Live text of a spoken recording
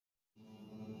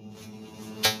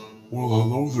Well,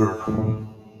 hello there.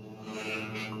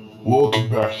 Welcome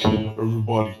back,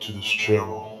 everybody, to this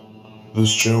channel.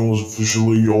 This channel is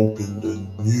officially opened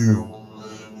and new,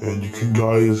 and you can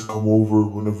guys come over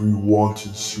whenever you want to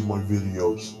see my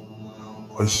videos.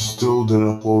 I still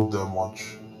didn't upload that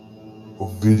much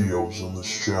of videos on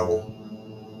this channel,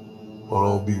 but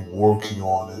I'll be working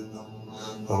on it.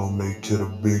 That'll make it a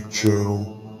big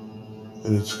channel,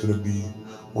 and it's gonna be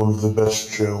one of the best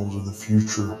channels in the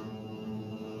future.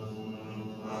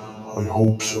 I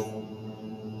hope so.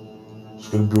 It's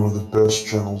gonna be one of the best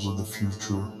channels of the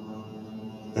future,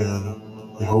 and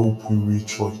I hope we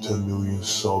reach like 10 million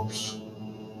subs.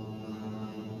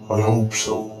 I hope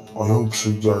so. I hope so.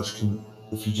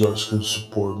 If you guys can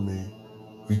support me,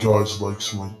 if you guys like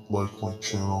my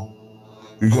channel,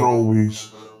 you can always,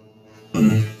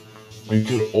 you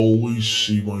can always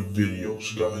see my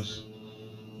videos, guys.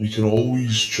 You can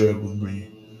always chat with me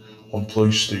on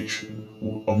PlayStation.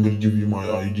 I'm gonna give you my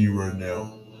ID right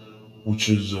now, which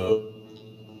is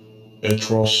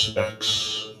Etros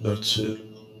X. That's it.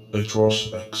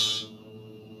 Etros X.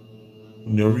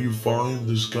 Whenever you find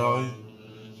this guy,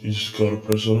 you just gotta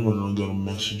press on him and I'm gonna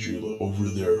message you over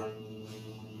there.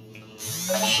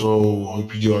 So, I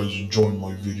hope you guys enjoy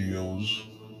my videos.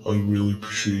 I really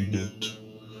appreciate it.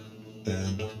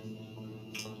 And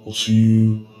I'll see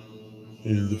you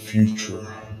in the future.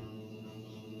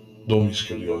 Don't be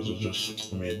scared, guys.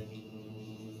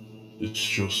 It's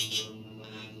just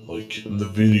like in the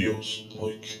videos.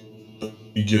 Like,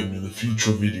 you get me in the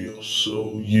future videos.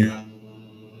 So, yeah.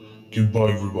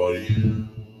 Goodbye, everybody. And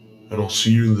I'll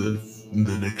see you in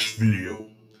the next video.